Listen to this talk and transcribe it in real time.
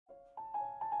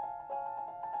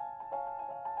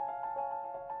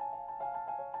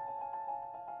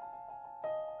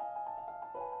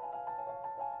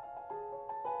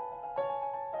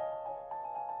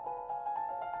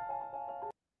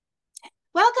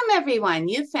everyone.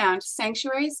 You found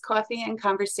Sanctuary's Coffee and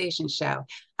Conversation Show.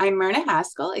 I'm Myrna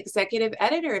Haskell, executive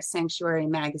editor of Sanctuary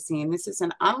Magazine. This is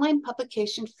an online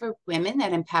publication for women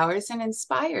that empowers and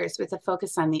inspires with a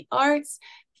focus on the arts,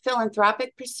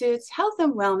 philanthropic pursuits, health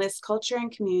and wellness, culture,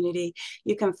 and community.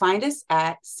 You can find us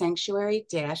at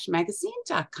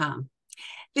sanctuary-magazine.com.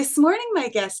 This morning, my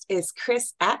guest is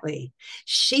Chris Atley.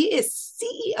 She is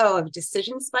CEO of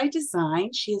Decisions by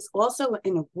Design. She is also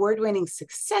an award-winning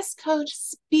success coach,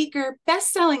 speaker,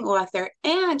 best-selling author,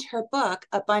 and her book,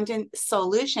 Abundant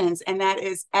Solutions, and that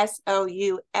is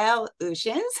Solutions,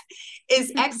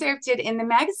 is excerpted in the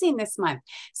magazine this month.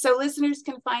 So listeners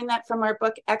can find that from our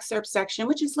book excerpt section,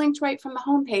 which is linked right from the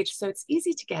homepage, so it's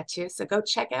easy to get to. So go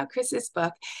check out Chris's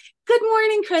book. Good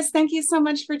morning, Chris. Thank you so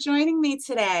much for joining me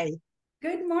today.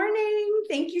 Good morning.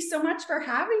 Thank you so much for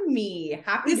having me.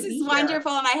 Happy to be here. This is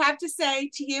wonderful. And I have to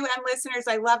say to you and listeners,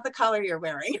 I love the color you're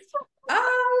wearing.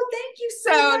 Oh, thank you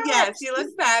so much. Yes, you look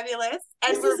fabulous.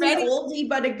 And this we're ready. An oldie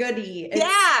but a goodie.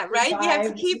 Yeah, right? We have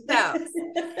to keep those.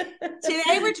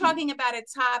 Today we're talking about a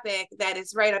topic that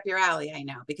is right up your alley, I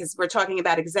know, because we're talking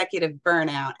about executive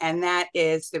burnout, and that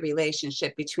is the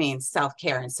relationship between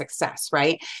self-care and success,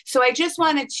 right? So I just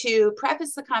wanted to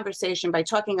preface the conversation by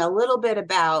talking a little bit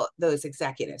about those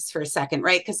executives for a second,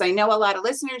 right? Because I know a lot of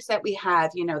listeners that we have,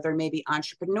 they're maybe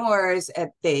entrepreneurs,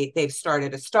 they've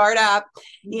started a startup,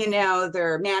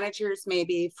 they're managers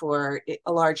maybe for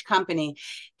a large company.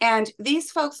 And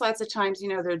these folks, lots of times,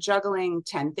 they're juggling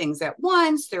 10 things at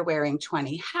once. They're wearing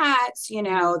 20 hats.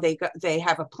 They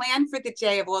have a plan for the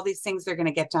day of all these things they're going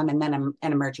to get done. And then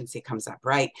an emergency comes up,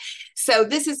 right? So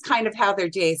this is kind of how their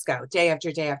days go, day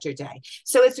after day after day.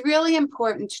 So it's really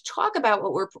important to talk about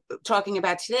what we're talking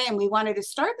about today. And we wanted to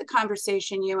start the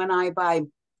conversation, you and I, by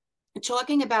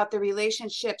talking about the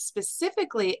relationship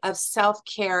specifically of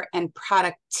self-care and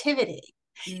productivity.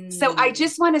 So I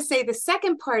just want to say the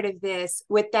second part of this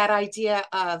with that idea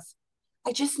of,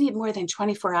 I just need more than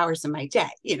 24 hours in my day.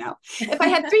 If I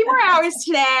had 3 more hours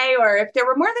today, or if there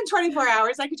were more than 24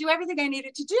 hours, I could do everything I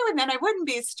needed to do, and then I wouldn't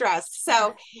be stressed.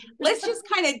 So let's just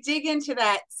kind of dig into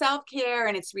that self-care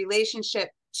and its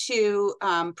relationship to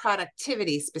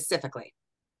productivity specifically.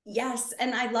 Yes.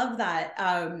 And I love that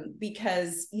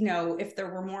because, if there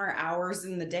were more hours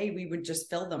in the day, we would just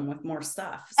fill them with more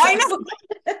stuff. So. I know.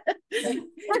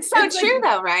 That's so true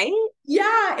though, right?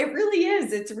 Yeah, it really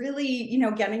is. It's really,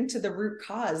 getting to the root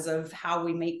cause of how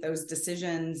we make those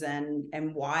decisions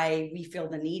and why we feel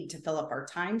the need to fill up our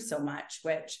time so much,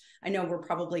 which I know we're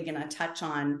probably going to touch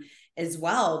on as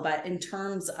well. But in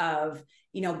terms of,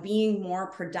 being more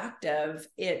productive,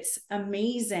 it's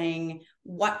amazing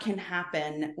what can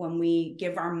happen when we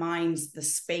give our minds the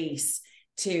space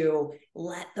to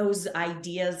let those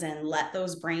ideas and let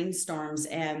those brainstorms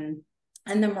in.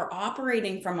 And then we're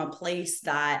operating from a place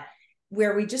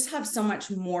where we just have so much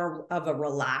more of a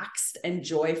relaxed and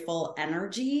joyful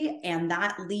energy. And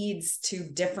that leads to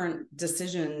different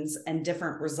decisions and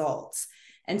different results.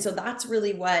 And so that's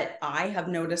really what I have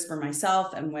noticed for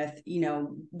myself and with,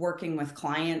 working with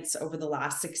clients over the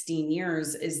last 16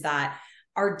 years is that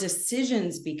our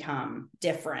decisions become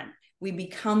different. We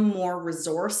become more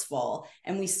resourceful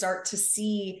and we start to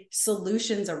see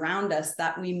solutions around us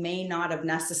that we may not have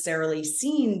necessarily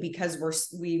seen because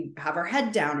we have our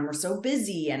head down and we're so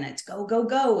busy and it's go, go,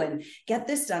 go and get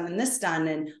this done and this done.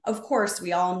 And of course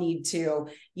we all need to,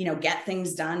 get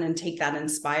things done and take that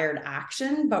inspired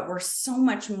action, but we're so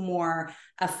much more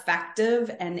effective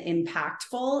and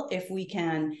impactful if we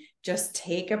can just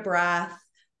take a breath,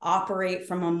 operate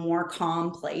from a more calm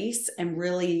place and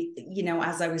really,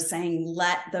 as I was saying,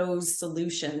 let those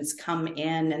solutions come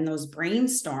in and those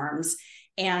brainstorms.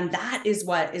 And that is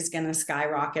what is going to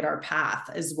skyrocket our path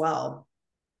as well.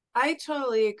 I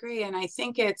totally agree. And I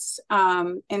think it's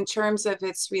in terms of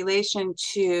its relation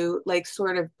to like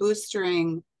sort of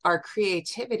boosting our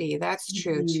creativity. That's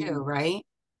true too, right?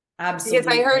 Absolutely.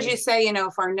 Because I heard you say,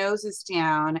 if our nose is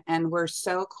down and we're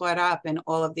so caught up in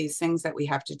all of these things that we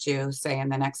have to do, say in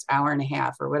the next hour and a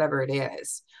half or whatever it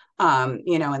is, and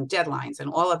deadlines and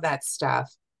all of that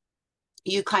stuff,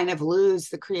 you kind of lose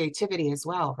the creativity as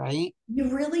well, right?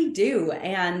 You really do.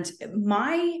 And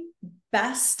my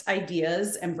best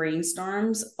ideas and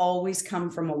brainstorms always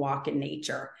come from a walk in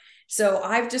nature. So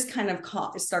I've just kind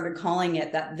of started calling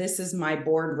it that this is my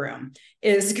boardroom,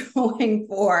 is going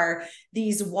for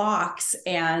these walks.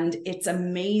 And it's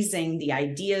amazing the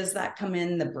ideas that come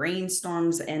in, the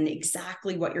brainstorms, and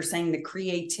exactly what you're saying, the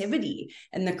creativity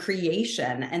and the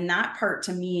creation. And that part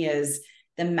to me is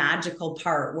the magical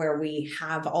part where we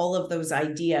have all of those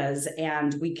ideas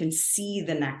and we can see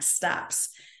the next steps.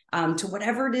 to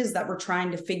whatever it is that we're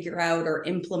trying to figure out or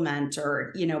implement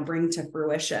or, bring to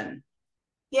fruition.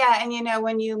 Yeah. And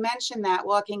when you mention that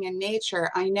walking in nature,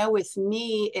 I know with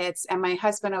me, and my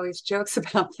husband always jokes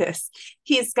about this,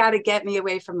 he's got to get me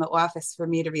away from the office for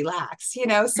me to relax.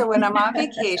 So when I'm on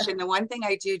vacation, the one thing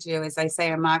I do is I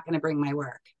say, I'm not going to bring my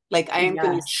work. Like I am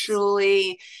going to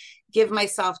truly give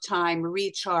myself time,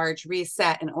 recharge,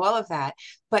 reset, and all of that.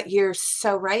 But you're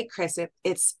so right, Chris.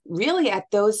 It's really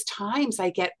at those times I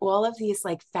get all of these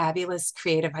like fabulous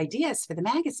creative ideas for the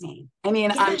magazine. I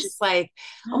mean, I'm just like,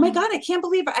 oh my God, I can't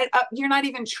believe you're not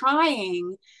even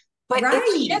trying. But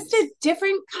it's just a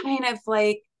different kind of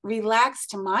like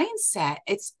relaxed mindset.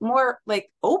 It's more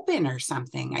like open or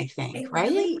something, I think, it right?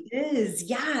 really is.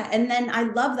 Yeah. And then I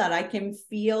love that I can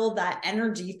feel that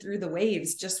energy through the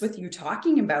waves just with you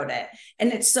talking about it.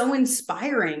 And it's so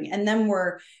inspiring. And then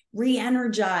we're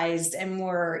re-energized and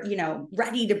we're,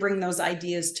 ready to bring those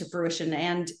ideas to fruition.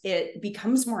 And it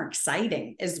becomes more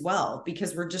exciting as well,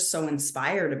 because we're just so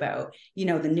inspired about, the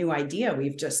new idea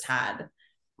we've just had.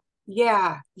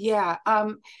 Yeah. Yeah.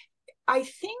 I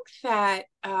think that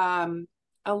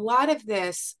a lot of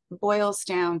this boils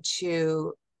down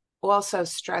to also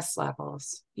stress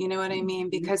levels. You know what I mean?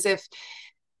 Because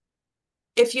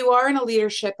if you are in a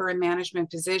leadership or a management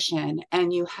position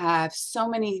and you have so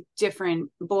many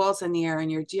different balls in the air and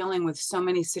you're dealing with so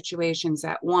many situations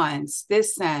at once,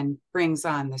 this then brings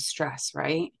on the stress,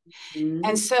 right? Mm-hmm.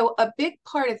 And so a big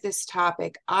part of this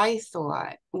topic, I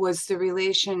thought, was the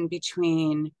relation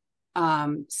between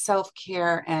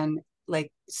self-care and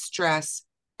like stress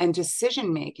and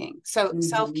decision making. So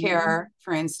self-care,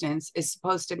 for instance, is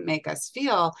supposed to make us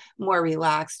feel more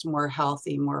relaxed, more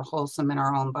healthy, more wholesome in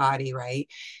our own body, right?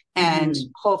 And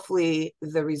hopefully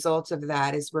the result of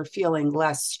that is we're feeling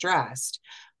less stressed.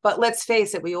 But let's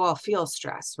face it, we all feel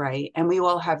stress, right? And we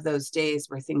all have those days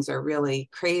where things are really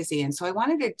crazy. And so I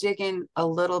wanted to dig in a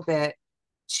little bit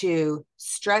to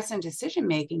stress and decision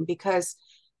making, because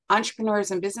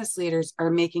entrepreneurs and business leaders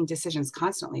are making decisions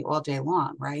constantly all day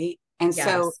long, right? And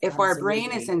so if our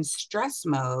brain is in stress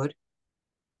mode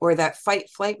or that fight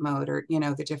flight mode, or,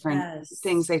 the different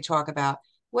things they talk about,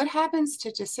 what happens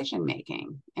to decision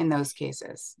making in those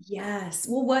cases? Yes.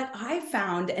 Well, what I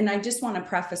found, and I just want to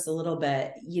preface a little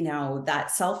bit,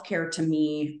 that self-care to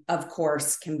me, of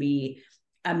course, can be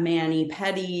a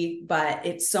mani-pedi, but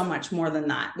it's so much more than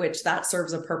that, which that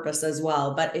serves a purpose as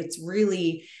well. But it's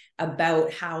really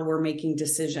about how we're making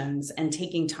decisions, and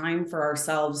taking time for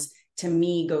ourselves, to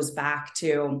me, goes back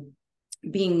to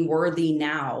being worthy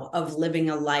now of living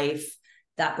a life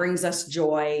that brings us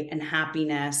joy and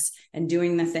happiness and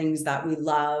doing the things that we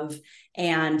love.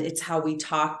 And it's how we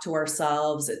talk to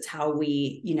ourselves. It's how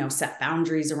we, set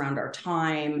boundaries around our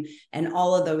time and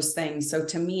all of those things. So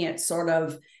to me, it's sort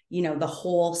of, the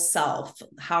whole self.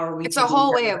 How are we? It's a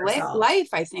whole way of life.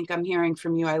 I think I'm hearing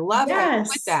from you. I love how you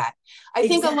put that. I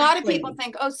think a lot of people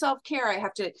think, oh, self-care, I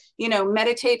have to,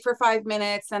 meditate for 5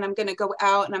 minutes, and I'm going to go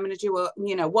out and I'm going to do a,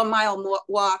 1 mile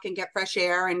walk and get fresh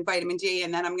air and vitamin D.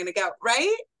 And then I'm going to go,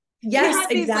 right? Yes,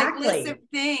 these like lists of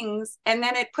things, and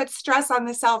then it puts stress on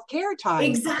the self-care time.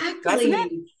 Exactly. Doesn't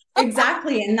it?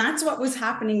 Exactly. And that's what was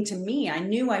happening to me. I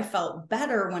knew I felt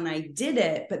better when I did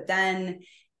it, but then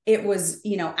it was,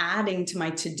 adding to my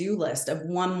to-do list of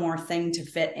one more thing to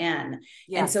fit in.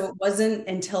 Yeah. And so it wasn't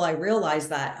until I realized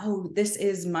that, oh, this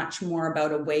is much more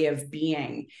about a way of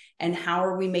being, and how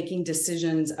are we making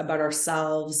decisions about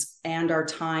ourselves and our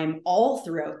time all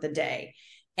throughout the day.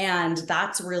 And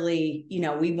that's really,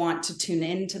 we want to tune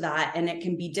into that. And it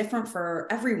can be different for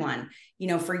everyone.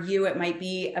 For you, it might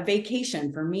be a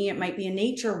vacation. For me, it might be a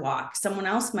nature walk. Someone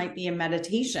else might be a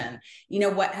meditation.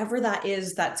 Whatever that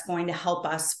is, that's going to help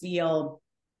us feel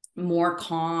more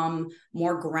calm,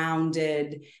 more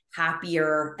grounded,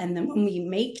 happier. And then when we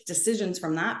make decisions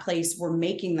from that place, we're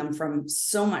making them from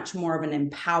so much more of an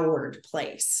empowered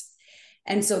place.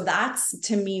 And so that's,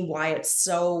 to me, why it's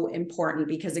so important,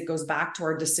 because it goes back to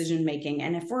our decision making.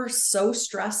 And if we're so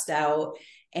stressed out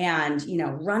and,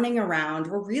 running around,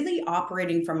 we're really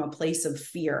operating from a place of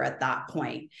fear at that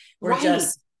point. We're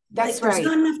just, there's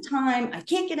not enough time. I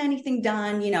can't get anything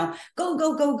done, go,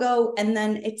 go, go, go. And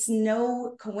then it's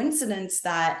no coincidence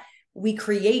that we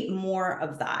create more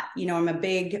of that. I'm a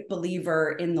big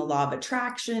believer in the law of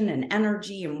attraction and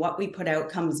energy, and what we put out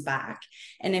comes back.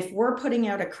 And if we're putting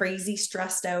out a crazy,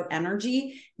 stressed out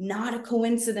energy, not a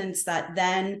coincidence that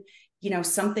then,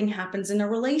 something happens in a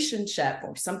relationship,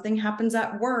 or something happens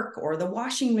at work, or the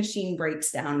washing machine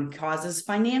breaks down and causes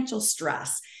financial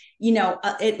stress.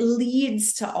 It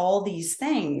leads to all these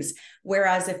things.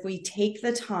 Whereas if we take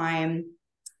the time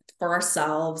for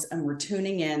ourselves, and we're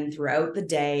tuning in throughout the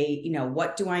day.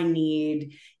 What do I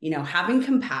need? Having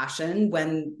compassion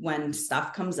when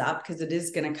stuff comes up, because it is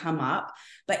going to come up,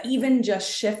 but even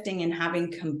just shifting and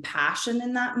having compassion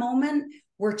in that moment,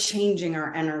 we're changing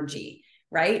our energy,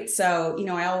 right? So,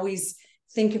 I always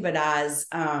think of it as,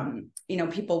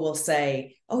 people will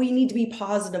say, oh, you need to be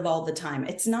positive all the time.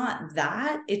 It's not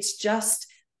that. It's just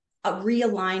a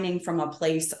realigning from a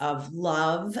place of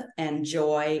love and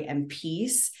joy and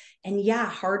peace. And yeah,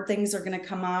 hard things are going to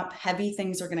come up. Heavy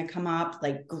things are going to come up,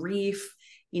 like grief,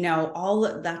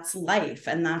 all that's life,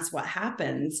 and that's what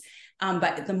happens.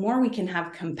 But the more we can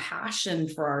have compassion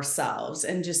for ourselves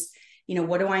and just,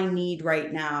 what do I need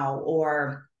right now?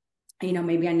 Or,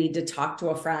 maybe I need to talk to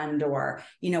a friend, or,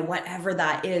 whatever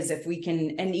that is, if we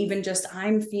can, and even just,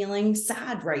 I'm feeling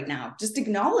sad right now, just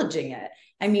acknowledging it.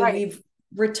 I mean, right. We've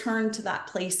returned to that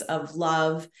place of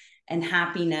love and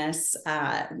happiness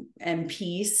and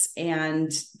peace.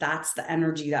 And that's the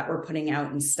energy that we're putting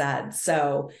out instead.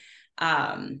 So,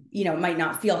 it might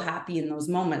not feel happy in those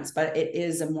moments, but it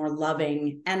is a more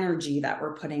loving energy that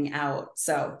we're putting out.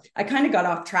 So I kind of got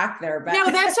off track there, but no,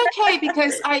 that's okay,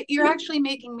 because you're actually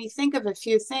making me think of a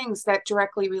few things that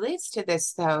directly relates to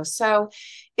this, though. So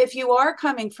if you are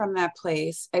coming from that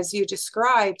place, as you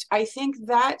described, I think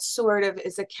that sort of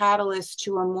is a catalyst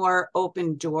to a more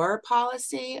open door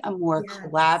policy, a more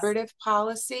collaborative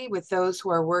policy with those who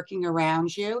are working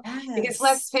around you. Because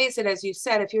let's face it, as you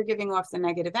said, if you're giving off the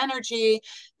negative energy,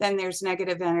 then there's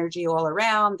negative energy all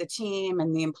around the team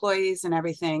and the employees and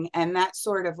everything. And that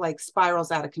sort of like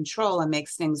spirals out of control and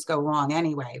makes things go wrong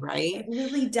anyway, right? It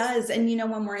really does. And,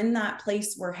 when we're in that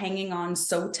place, we're hanging on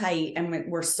so tight and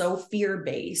we're so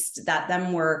fear-based that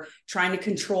then we're trying to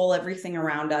control everything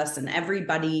around us and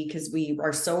everybody, because we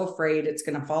are so afraid it's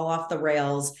going to fall off the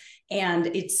rails. And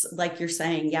it's like you're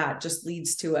saying, it just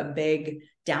leads to a big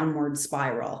downward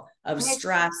spiral of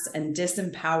stress and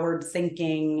disempowered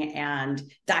thinking. And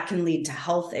that can lead to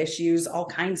health issues, all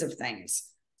kinds of things.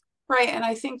 Right. And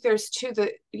I think there's too,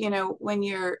 when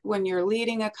you're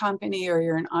leading a company, or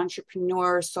you're an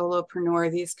entrepreneur,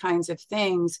 solopreneur, these kinds of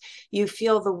things, you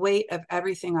feel the weight of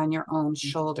everything on your own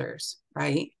shoulders,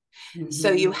 right? Mm-hmm.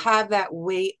 So you have that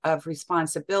weight of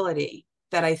responsibility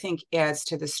that I think adds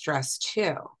to the stress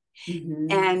too.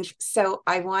 Mm-hmm. And so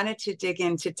I wanted to dig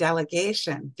into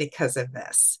delegation because of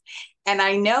this. And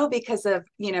I know because of,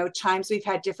 times we've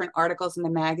had different articles in the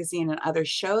magazine and other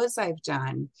shows I've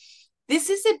done, this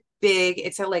is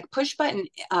it's a like push button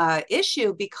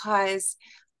issue, because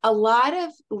a lot of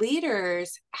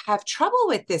leaders have trouble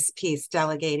with this piece,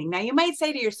 delegating. Now, you might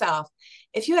say to yourself,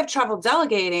 if you have trouble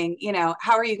delegating,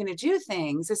 how are you going to do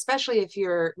things, especially if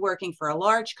you're working for a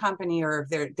large company, or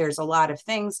if there's a lot of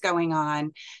things going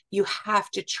on, you have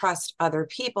to trust other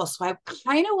people. So I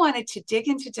kind of wanted to dig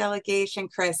into delegation,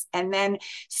 Chris, and then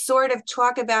sort of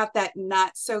talk about that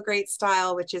not so great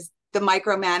style, which is the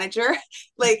micromanager.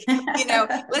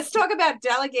 Let's talk about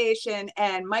delegation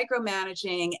and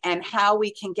micromanaging and how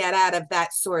we can get out of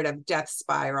that sort of death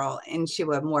spiral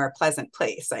into a more pleasant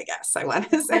place, I guess I want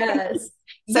to say. Yes.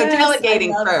 So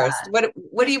delegating first. What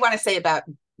do you want to say about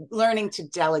learning to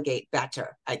delegate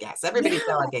better? I guess everybody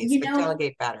delegates, but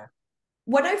delegate better.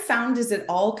 What I've found is it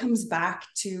all comes back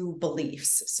to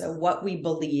beliefs. So what we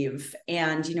believe,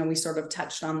 and, we sort of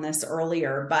touched on this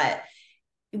earlier, but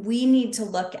we need to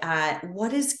look at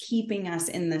what is keeping us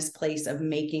in this place of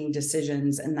making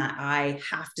decisions, and that I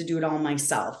have to do it all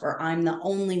myself, or I'm the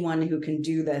only one who can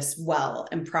do this well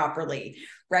and properly,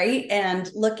 right? And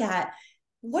look at,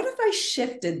 what if I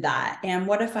shifted that? And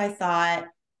what if I thought,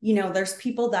 there's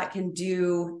people that can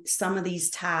do some of these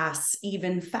tasks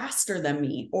even faster than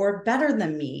me or better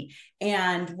than me.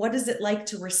 And what is it like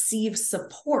to receive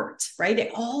support, right?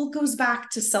 It all goes back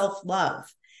to self-love.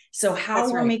 So how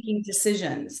we're making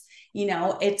decisions,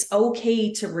 it's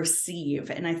okay to receive.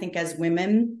 And I think as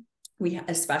women, we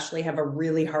especially have a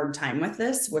really hard time with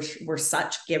this. We're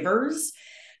such givers,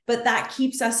 but that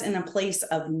keeps us in a place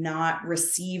of not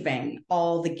receiving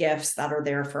all the gifts that are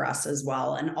there for us as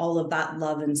well, and all of that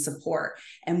love and support.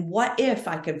 And what if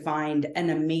I could find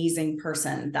an amazing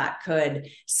person that could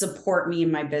support me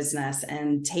in my business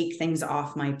and take things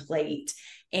off my plate?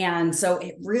 And so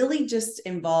it really just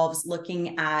involves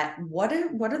looking at what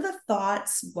are the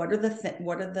thoughts, what are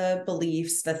the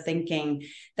beliefs, the thinking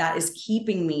that is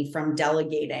keeping me from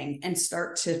delegating, and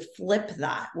start to flip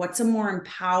that. What's a more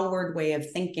empowered way of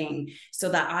thinking so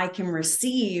that I can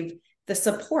receive the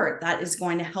support that is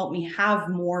going to help me have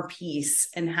more peace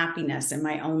and happiness in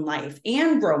my own life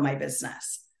and grow my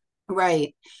business?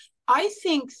 Right. I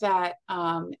think that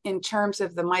in terms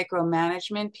of the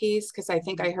micromanagement piece, because I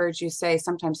think I heard you say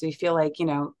sometimes we feel like,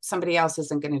 somebody else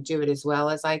isn't going to do it as well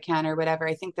as I can or whatever.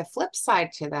 I think the flip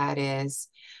side to that is,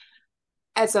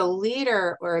 as a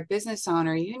leader or a business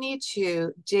owner, you need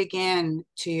to dig in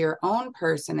to your own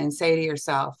person and say to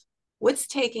yourself, what's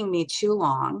taking me too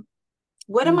long?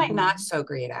 What am I not so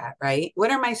great at, right?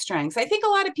 What are my strengths? I think a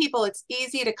lot of people, it's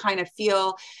easy to kind of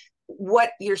feel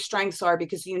what your strengths are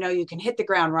because you can hit the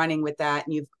ground running with that,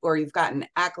 and you've gotten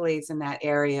accolades in that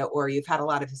area, or you've had a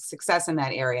lot of success in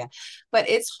that area. But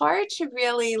it's hard to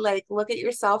really like look at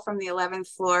yourself from the 11th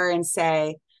floor and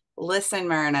say, listen,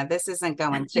 Myrna, this isn't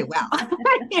going too well.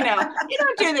 You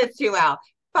don't do this too well.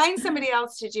 Find somebody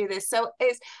else to do this. So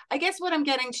I guess what I'm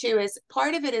getting to is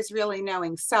part of it is really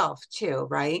knowing self too,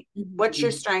 right? What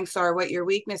your strengths are, what your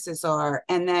weaknesses are,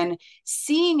 and then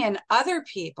seeing in other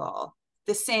people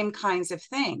the same kinds of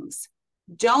things.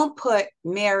 Don't put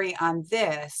Mary on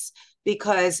this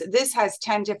because this has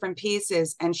 10 different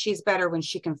pieces and she's better when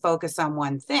she can focus on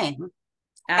one thing.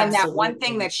 Absolutely. And that one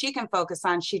thing that she can focus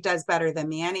on, she does better than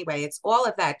me anyway. It's all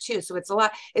of that too. So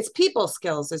it's people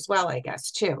skills as well, I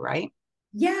guess, too, right?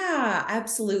 Yeah,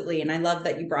 absolutely. And I love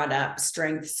that you brought up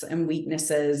strengths and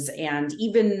weaknesses. And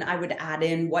even I would add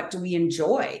in, what do we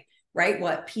enjoy, right?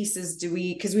 What pieces do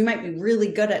we, because we might be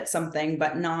really good at something,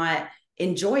 but not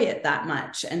enjoy it that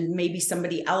much. And maybe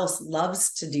somebody else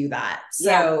loves to do that.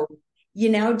 So,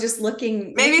 just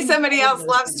looking. Maybe somebody else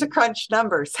loves to crunch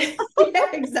numbers.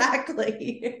 Yeah,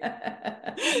 exactly.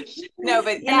 No,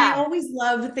 but yeah. And I always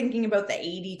love thinking about the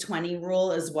 80-20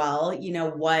 rule as well.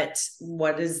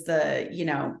 What is the,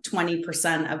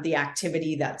 20% of the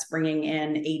activity that's bringing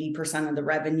in 80% of the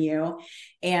revenue,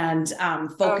 and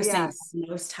focusing on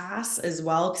those tasks as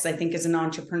well. Because I think as an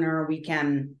entrepreneur, we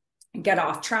can get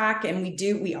off track, and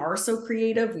we are so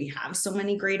creative. We have so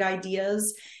many great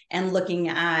ideas, and looking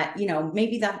at,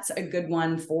 maybe that's a good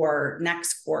one for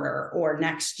next quarter or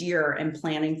next year, and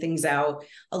planning things out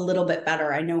a little bit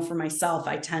better. I know for myself,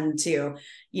 I tend to,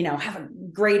 have a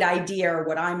great idea or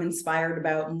what I'm inspired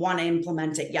about and want to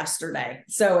implement it yesterday.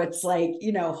 So it's like,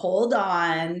 hold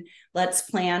on, let's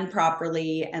plan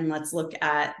properly, and let's look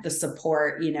at the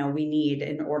support, we need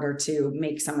in order to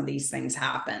make some of these things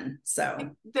happen.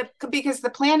 So because the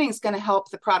planning is going to help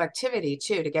the productivity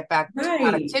too, to get back to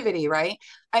productivity, right?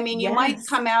 I mean, you might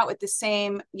come out with the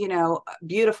same,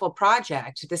 beautiful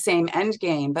project, the same end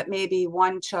game, but maybe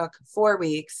one took 4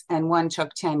 weeks and one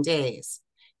took 10 days.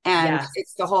 And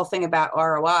it's the whole thing about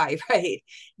ROI, right?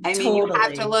 I mean, you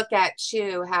have to look at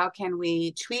too, how can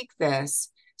we tweak this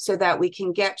so that we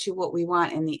can get to what we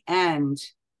want in the end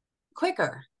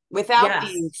quicker without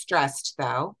being stressed,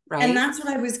 though, right? And that's what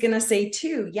I was going to say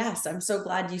too. Yes, I'm so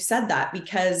glad you said that,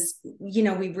 because,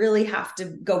 we really have to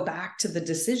go back to the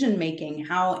decision making.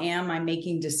 How am I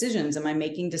making decisions? Am I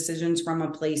making decisions from a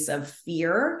place of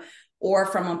fear or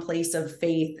from a place of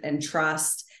faith and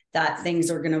trust that things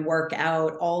are going to work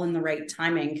out all in the right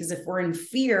timing? Because if we're in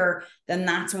fear, then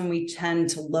that's when we tend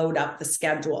to load up the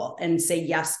schedule and say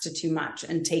yes to too much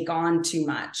and take on too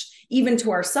much, even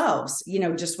to ourselves,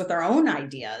 just with our own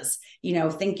ideas,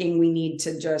 thinking we need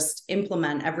to just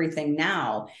implement everything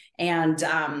now. And,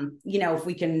 if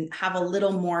we can have a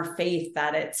little more faith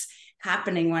that it's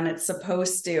happening when it's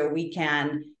supposed to, we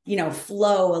can,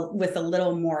 flow with a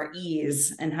little more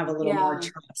ease and have a little more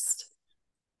trust.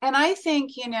 And I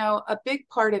think, a big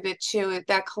part of it too,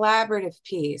 that collaborative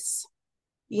piece,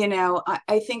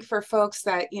 I think for folks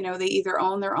that, they either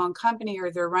own their own company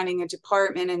or they're running a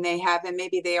department and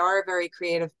maybe they are a very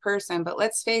creative person, but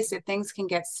let's face it, things can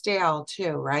get stale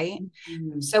too, right?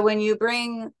 Mm-hmm. So when you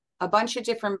bring a bunch of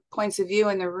different points of view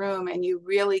in the room and you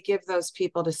really give those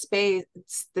people the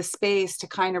space to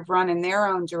kind of run in their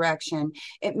own direction,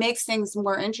 it makes things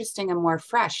more interesting and more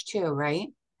fresh too, right?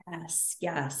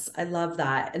 Yes. I love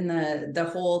that. And the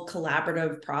whole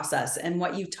collaborative process, and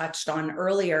what you touched on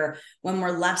earlier, when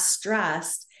we're less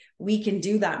stressed, we can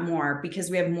do that more because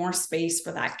we have more space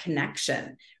for that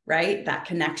connection, right? That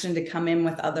connection to come in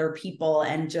with other people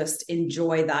and just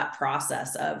enjoy that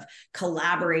process of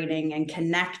collaborating and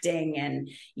connecting, and,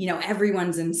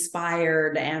 everyone's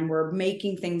inspired and we're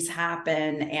making things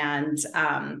happen. And,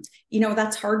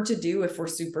 that's hard to do if we're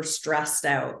super stressed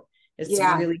out. It's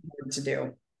really hard to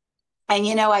do.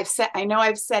 And,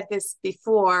 I've said this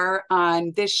before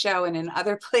on this show and in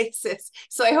other places,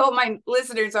 so I hope my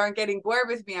listeners aren't getting bored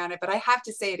with me on it, but I have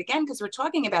to say it again because we're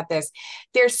talking about this.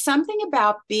 There's something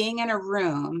about being in a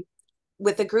room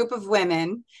with a group of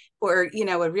women or,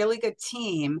 a really good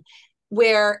team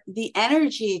where the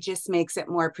energy just makes it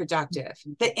more productive.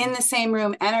 The in the same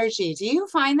room energy. Do you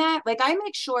find that? Like, I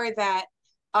make sure that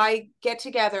I get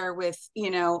together with,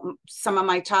 some of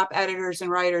my top editors and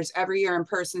writers every year in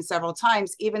person several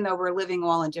times, even though we're living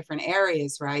all in different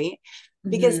areas, right?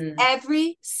 Because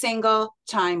every single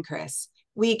time, Chris,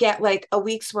 we get like a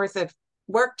week's worth of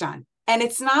work done. And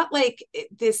it's not like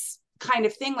this kind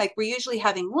of thing, like we're usually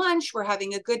having lunch, we're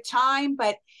having a good time,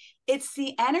 but it's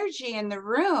the energy in the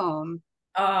room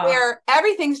where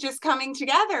everything's just coming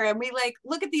together, and we like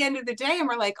look at the end of the day and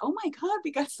we're like, oh my God,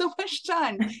 we got so much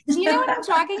done. Do you know what I'm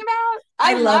talking about?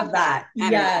 I love that.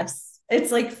 Yes.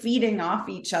 It's like feeding off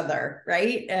each other,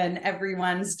 right? And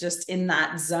everyone's just in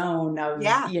that zone of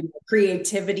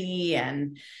creativity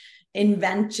and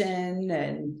invention.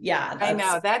 And I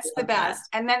know that's the best.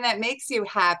 And then that makes you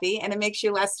happy, and it makes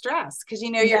you less stressed because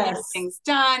you're getting things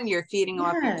done, you're feeding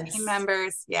off your team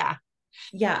members.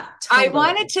 Yeah, totally. I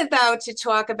wanted to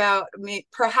talk about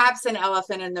perhaps an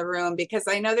elephant in the room, because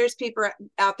I know there's people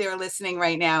out there listening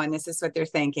right now, and this is what they're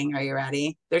thinking. Are you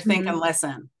ready? They're thinking,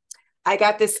 listen, I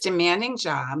got this demanding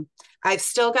job. I've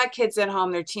still got kids at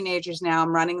home. They're teenagers now.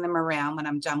 I'm running them around when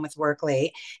I'm done with work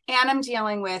late, and I'm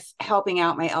dealing with helping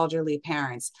out my elderly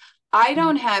parents. I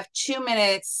don't have 2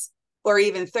 minutes or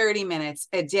even 30 minutes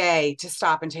a day to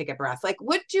stop and take a breath. Like,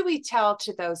 what do we tell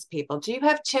to those people? Do you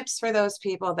have tips for those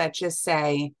people that just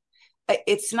say,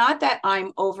 it's not that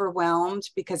I'm overwhelmed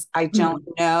because I don't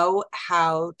know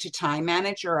how to time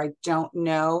manage, or I don't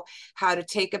know how to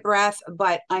take a breath,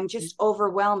 but I'm just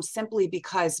overwhelmed simply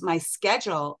because my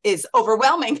schedule is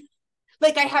overwhelming.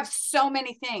 Like, I have so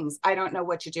many things. I don't know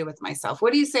what to do with myself.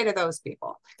 What do you say to those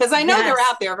people? Because I know they're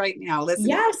out there right now listening.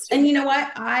 Yes. And you know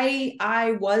what?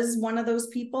 I was one of those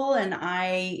people, and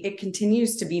it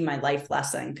continues to be my life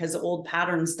lesson, because old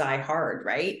patterns die hard,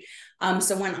 right?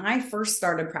 So when I first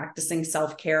started practicing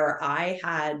self-care, I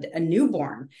had a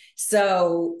newborn.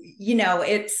 So,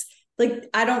 it's like,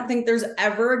 I don't think there's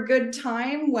ever a good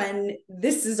time when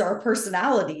this is our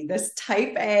personality, this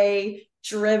type A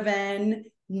driven,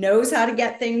 knows how to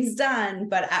get things done,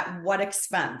 but at what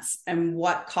expense and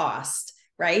what cost,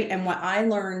 right? And what I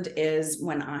learned is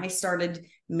when I started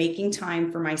making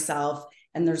time for myself,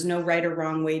 and there's no right or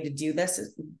wrong way to do this,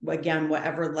 again,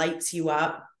 whatever lights you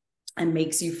up and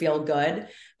makes you feel good.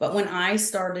 But when I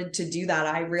started to do that,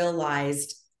 I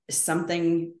realized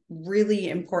something really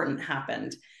important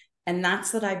happened. And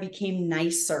that's that I became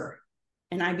nicer,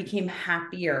 and I became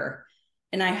happier,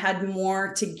 and I had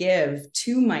more to give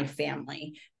to my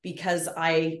family, because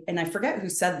I forget who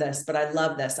said this, but I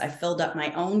love this. I filled up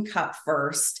my own cup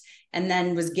first and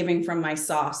then was giving from my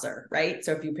saucer, right?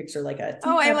 So if you picture like a teacup,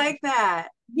 I like that.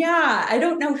 Yeah, I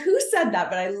don't know who said that,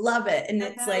 but I love it. And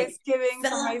it's like giving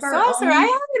from my saucer. I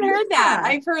haven't heard that.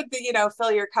 I've heard the,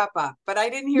 fill your cup up, but I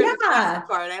didn't hear the saucer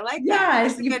part. I like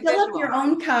that. Yeah, you fill up your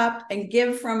own cup and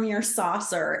give from your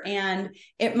saucer. And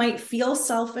it might feel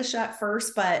selfish at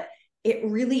first, but it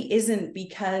really isn't,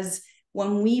 because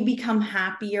when we become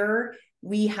happier,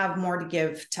 we have more to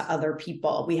give to other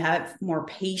people. We have more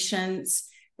patience,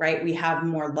 right? We have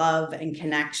more love and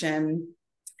connection,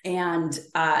 and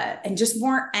just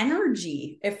more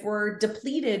energy. If we're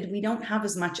depleted, we don't have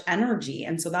as much energy.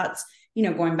 And so that's,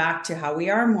 going back to how we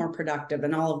are more productive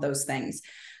and all of those things.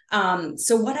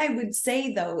 So what I would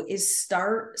say though is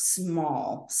start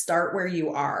small, start where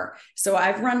you are. So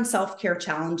I've run self-care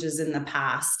challenges in the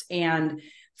past, and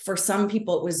for some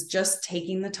people, it was just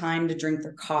taking the time to drink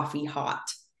their coffee hot.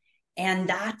 And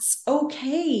that's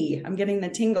okay. I'm getting the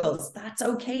tingles. That's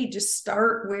okay. Just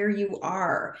start where you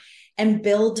are and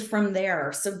build from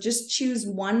there. So just choose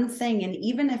one thing. And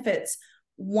even if it's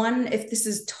if this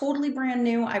is totally brand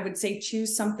new, I would say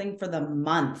choose something for the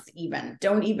month. Even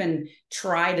don't even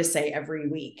try to say every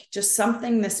week, just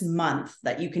something this month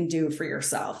that you can do for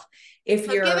yourself. If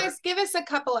so give us a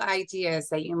couple of ideas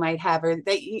that you might have, or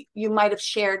that you might have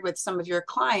shared with some of your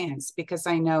clients, because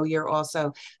I know you're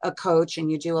also a coach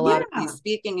and you do a lot of these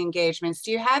speaking engagements.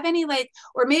 Do you have any,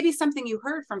 or maybe something you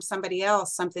heard from somebody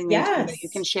else, something that you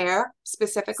can share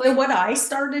specifically? So what I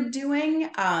started doing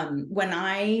when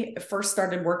I first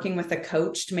started working with a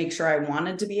coach to make sure I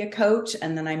wanted to be a coach,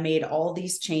 and then I made all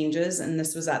these changes, and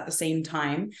this was at the same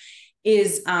time,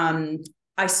 is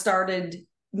I started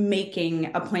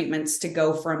making appointments to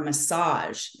go for a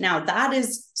massage. Now that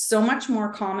is so much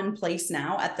more commonplace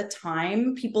now. At the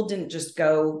time, people didn't just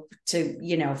go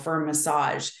to, for a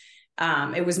massage.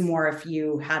 It was more if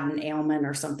you had an ailment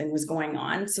or something was going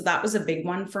on. So that was a big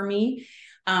one for me.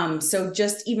 So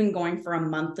just even going for a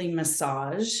monthly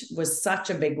massage was such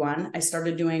a big one. I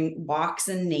started doing walks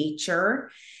in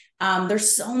nature.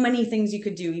 There's so many things you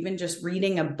could do, even just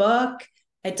reading a book.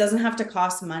 It doesn't have to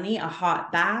cost money. A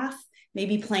hot bath,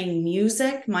 maybe playing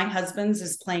music. My husband's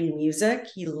is playing music.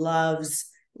 He loves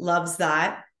loves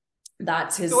that.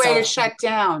 That's his the way to shut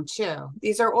down too.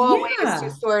 These are all ways to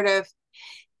sort of,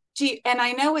 and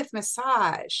I know with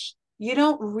massage, you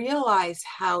don't realize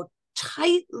how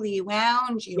tightly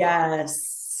wound you are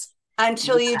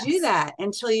until you do that,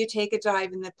 until you take a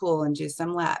dive in the pool and do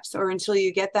some laps, or until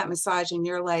you get that massage and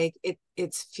you're like,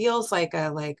 it feels like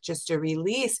just a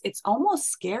release. It's almost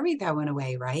scary though, in a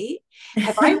way, right?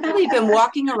 Have I really been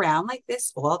walking around like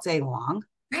this all day long?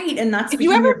 Right. And that's, did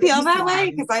you ever feel that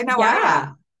way? Because I know I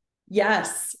have.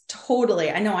 Yes,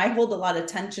 totally. I know I hold a lot of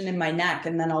tension in my neck,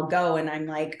 and then I'll go and I'm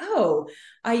like, oh,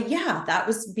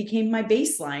 that became my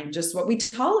baseline, just what we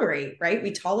tolerate, right?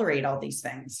 We tolerate all these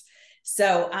things.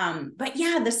 So, but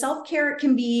yeah, the self-care, it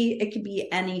can be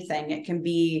anything. It can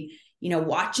be,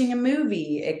 watching a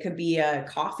movie. It could be a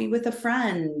coffee with a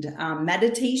friend,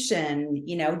 meditation,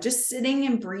 just sitting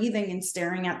and breathing and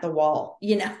staring at the wall,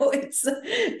 it's so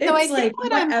I think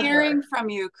what I'm hearing from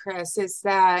you, Chris, is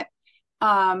that,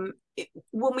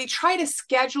 when we try to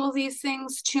schedule these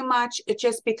things too much, it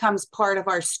just becomes part of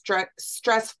our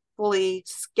stressfully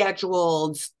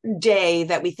scheduled day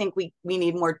that we think we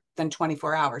need more than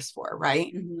 24 hours for,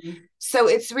 right? Mm-hmm. So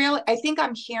it's really, I think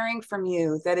I'm hearing from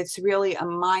you that it's really a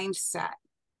mindset,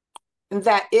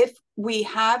 that if we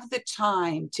have the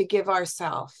time to give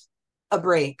ourselves a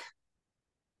break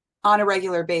on a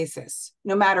regular basis,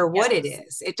 no matter what it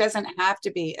is. It doesn't have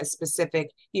to be a specific,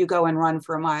 you go and run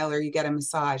for a mile or you get a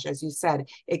massage. As you said,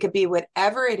 it could be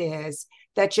whatever it is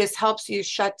that just helps you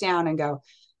shut down and go,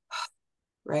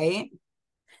 right?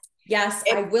 Yes,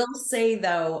 I will say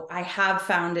though, I have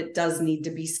found it does need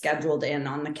to be scheduled in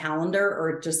on the calendar,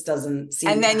 or it just doesn't seem.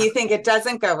 And then you think it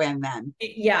doesn't go in then.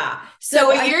 Yeah. So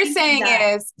what you're saying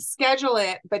is schedule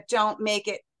it, but don't make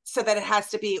it so that it has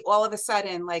to be all of a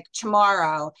sudden, like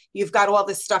tomorrow, you've got all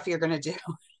this stuff you're going to do.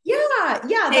 Yeah.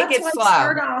 Take that's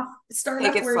why start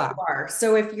off where you are.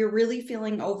 So if you're really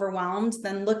feeling overwhelmed,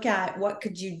 then look at what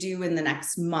could you do in the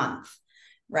next month,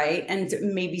 right? And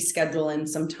maybe schedule in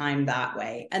some time that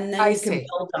way. And then you can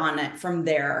build on it from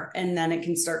there. And then it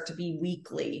can start to be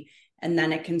weekly. And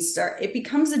then it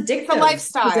becomes addictive. It's a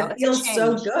lifestyle. It feels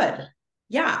so good.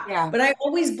 Yeah. But I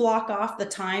always block off the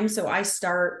time. So I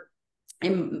start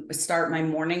my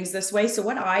mornings this way. So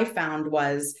what I found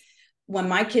was, when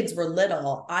my kids were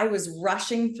little, I was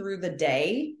rushing through the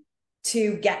day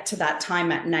to get to that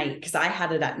time at night, because I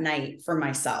had it at night for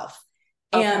myself.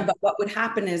 Okay. But what would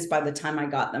happen is, by the time I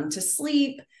got them to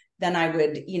sleep, then I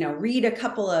would, read a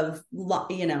couple of,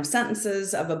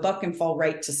 sentences of a book and fall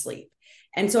right to sleep.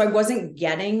 And so I wasn't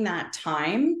getting that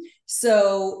time.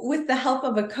 So with the help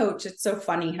of a coach, it's so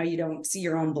funny how you don't see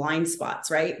your own blind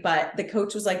spots, right? But the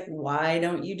coach was like, why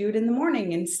don't you do it in the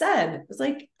morning instead? I was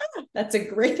like, that's a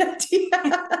great idea.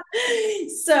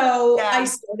 So I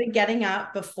started getting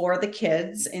up before the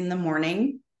kids in the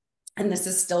morning. And this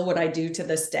is still what I do to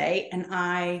this day. And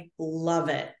I love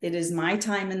it. It is my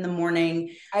time in the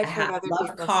morning. I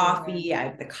love coffee. I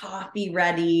have the coffee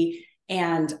ready.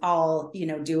 And I'll,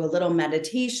 do a little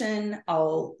meditation.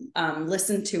 I'll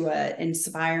listen to an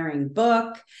inspiring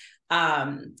book.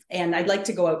 And I'd like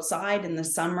to go outside in the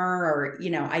summer, or,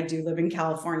 I do live in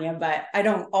California, but I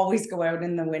don't always go out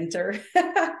in the winter.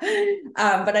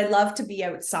 But I love to be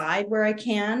outside where I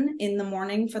can in the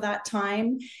morning for that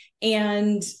time.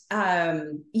 And,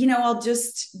 I'll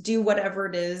just do whatever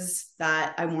it is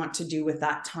that I want to do with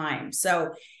that time.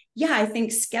 So yeah, I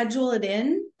think schedule it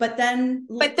in, but then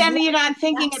you're not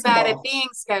thinking about it being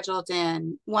scheduled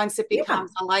in once it becomes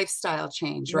a lifestyle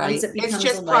change, right? It's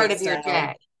just part of your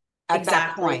day at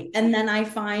that point. And then I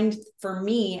find, for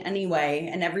me anyway,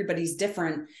 and everybody's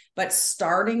different, but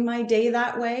starting my day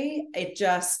that way, it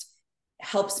just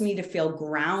helps me to feel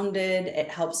grounded. It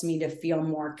helps me to feel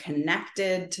more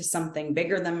connected to something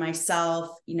bigger than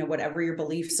myself, whatever your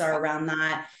beliefs are around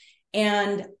that.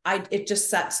 And it just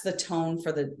sets the tone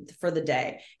for the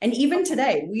day. And even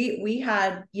today, we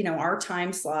had, our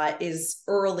time slot is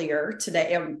earlier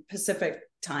today, Pacific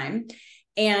time.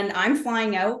 And I'm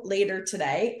flying out later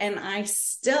today. And I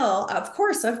still, of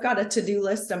course, I've got a to-do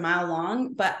list a mile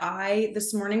long, but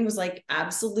this morning was like,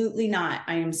 absolutely not.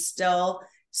 I am still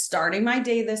starting my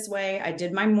day this way. I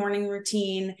did my morning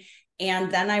routine.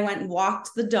 And then I went and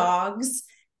walked the dogs.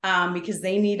 Because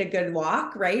they need a good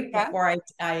walk, right? Before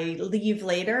I leave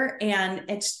later. And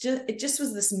it just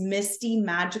was this misty,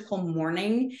 magical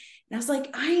morning. And I was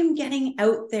like, I am getting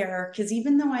out there, because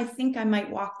even though I think I might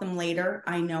walk them later,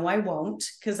 I know I won't,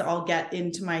 because I'll get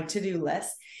into my to-do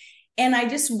list. And I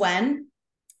just went.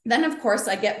 Then, of course,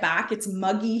 I get back. It's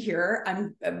muggy here.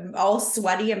 I'm all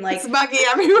sweaty. I'm like, it's muggy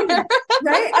everywhere.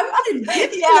 Right? I'm going to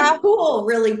get to the pool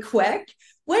really quick.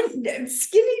 went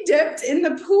skinny dipped in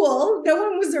the pool. No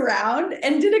one was around,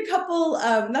 and did a couple,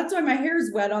 that's why my hair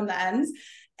is wet on the ends.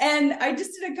 And I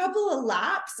just did a couple of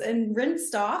laps and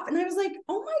rinsed off. And I was like,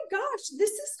 oh my gosh,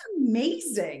 this is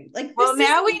amazing. Like, well,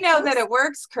 now we know that it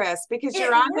works, Chris, because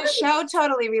you're on the show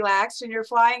totally relaxed and you're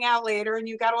flying out later and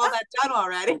you got all that done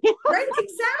already. Right,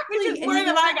 exactly. Which is more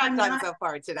than I got done so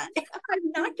far today.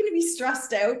 I'm not going to be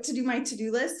stressed out to do my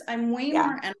to-do list. I'm way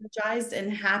more energized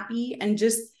and happy, and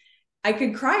just, I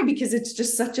could cry because it's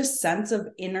just such a sense of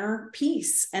inner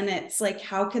peace. And it's like,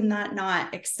 how can that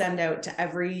not extend out to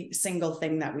every single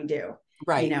thing that we do?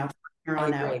 Right. You know, from here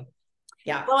on out.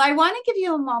 Yeah. Well, I want to give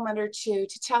you a moment or two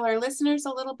to tell our listeners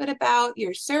a little bit about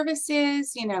your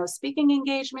services, you know, speaking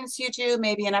engagements you do,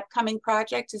 maybe an upcoming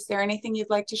project. Is there anything you'd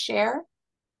like to share?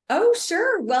 Oh,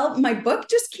 sure. Well, my book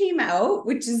just came out,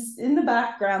 which is in the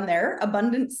background there,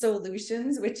 Abundant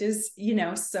Solutions, which is, you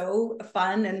know, so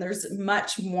fun. And there's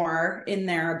much more in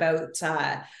there about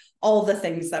all the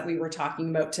things that we were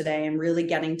talking about today, and really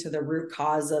getting to the root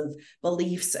cause of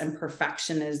beliefs and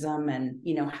perfectionism, and,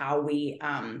 you know, how we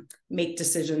make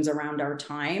decisions around our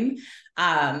time.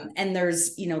 And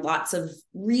there's, you know, lots of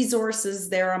resources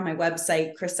there on my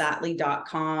website,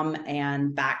 chrisatley.com,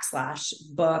 and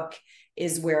 /book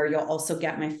is where you'll also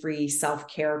get my free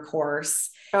self-care course.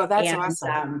 Oh, that's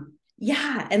awesome.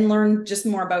 Yeah. And learn just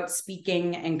more about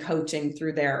speaking and coaching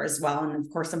through there as well. And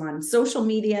of course, I'm on social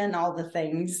media and all the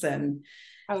things. And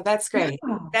oh, that's great.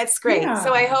 Yeah. That's great. Yeah.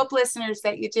 So I hope, listeners,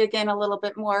 that you dig in a little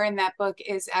bit more. And that book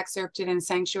is excerpted in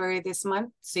Sanctuary this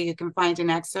month, so you can find an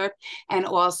excerpt. And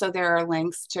also there are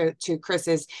links to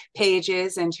Chris's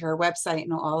pages and to her website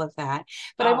and all of that.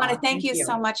 But I want to thank you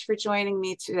so much for joining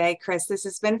me today, Chris. This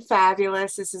has been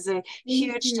fabulous. This is a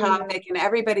huge topic, and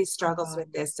everybody struggles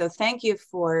with this. So thank you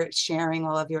for sharing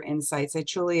all of your insights. I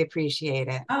truly appreciate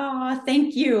it. Oh,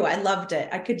 thank you. I loved it.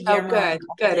 I could hear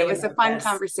good. It was a fun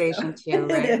conversation too,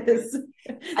 right? It is.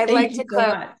 I'd like to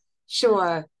close.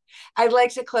 Sure. I'd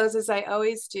like to close, as I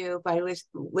always do, by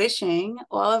wishing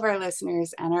all of our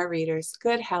listeners and our readers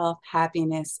good health,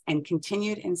 happiness, and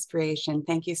continued inspiration.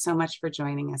 Thank you so much for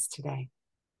joining us today.